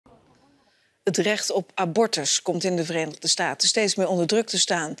Het recht op abortus komt in de Verenigde Staten steeds meer onder druk te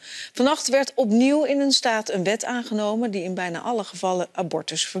staan. Vannacht werd opnieuw in een staat een wet aangenomen die in bijna alle gevallen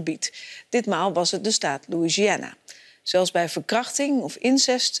abortus verbiedt. Ditmaal was het de staat Louisiana. Zelfs bij verkrachting of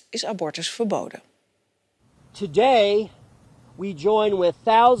incest is abortus verboden. Today, we join with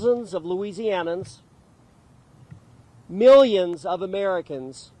thousands of Louisianans, millions of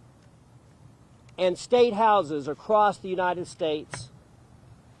Americans, and state houses across the United States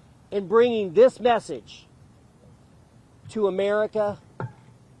in bringing this message to America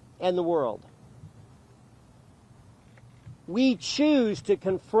and the world. We choose to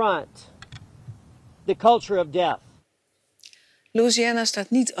confront the culture of death. Louisiana staat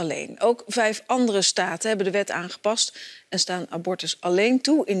niet alleen. Ook 5 andere staten hebben de wet aangepast en staan abortus alleen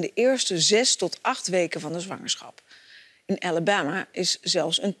toe in de eerste 6 tot 8 weken van de zwangerschap. In Alabama is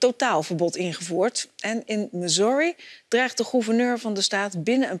zelfs een totaalverbod ingevoerd. En in Missouri dreigt de gouverneur van de staat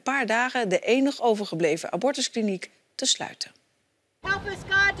binnen een paar dagen de enig overgebleven abortuskliniek te sluiten. Help us,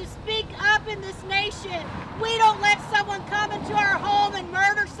 God, to speak up in this nation. We don't let someone come into our home and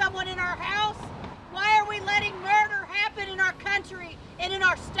murder someone in our house. Why are we letting murder happen in our country and in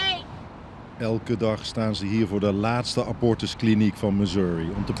our state? Elke dag staan ze hier voor de laatste abortuskliniek van Missouri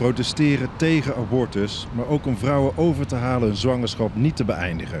om te protesteren tegen abortus, maar ook om vrouwen over te halen hun zwangerschap niet te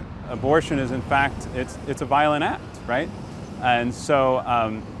beëindigen. Abortion is in fact it's a violent act, right? And so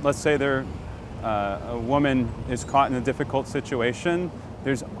let's say a woman is caught in a difficult situation.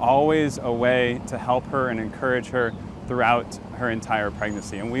 There's always a way to help her and encourage her throughout her entire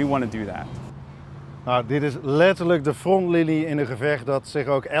pregnancy, and we want to do that. Nou, dit is letterlijk de frontlinie in een gevecht dat zich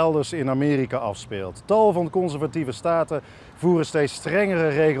ook elders in Amerika afspeelt. Tal van conservatieve staten voeren steeds strengere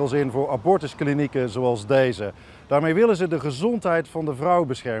regels in voor abortusklinieken zoals deze. Daarmee willen ze de gezondheid van de vrouw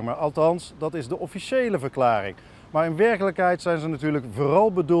beschermen. Althans, dat is de officiële verklaring. Maar in werkelijkheid zijn ze natuurlijk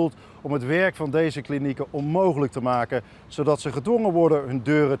vooral bedoeld om het werk van deze klinieken onmogelijk te maken, zodat ze gedwongen worden hun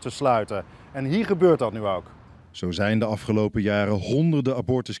deuren te sluiten. En hier gebeurt dat nu ook. Zo zijn de afgelopen jaren honderden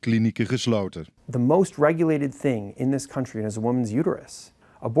abortusklinieken gesloten. The most regulated thing in this country is a woman's uterus.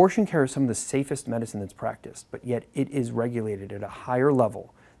 Abortion care is some of the safest medicine that's practiced, but yet it is regulated at a higher level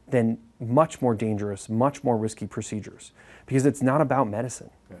than much more dangerous, much more risky procedures. Because it's not about medicine.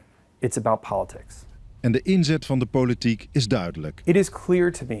 It's about politics. En de inzet van de politiek is duidelijk. It is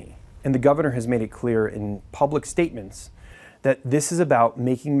clear to me, and the governor has made it clear in public statements, that this is about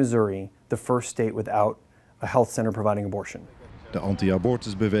making Missouri the first state without a health center providing abortion. De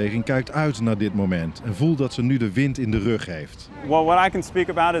anti-abortusbeweging kijkt uit naar dit moment en voelt dat ze nu de wind in de rug heeft. Well, what I can speak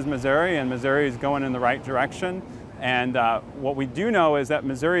about is Missouri, and Missouri is going in the right direction. And what we do know is that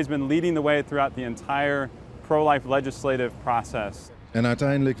Missouri has been leading the way throughout the entire pro-life legislative process. En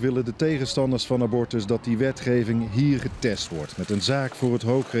uiteindelijk willen de tegenstanders van abortus dat die wetgeving hier getest wordt met een zaak voor het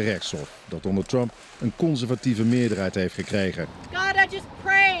Hooggerechtshof, dat onder Trump een conservatieve meerderheid heeft gekregen. God, I just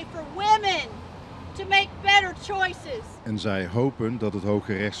pray for women to make better choices. En zij hopen dat het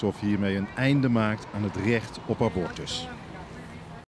Hooggerechtshof hiermee een einde maakt aan het recht op abortus.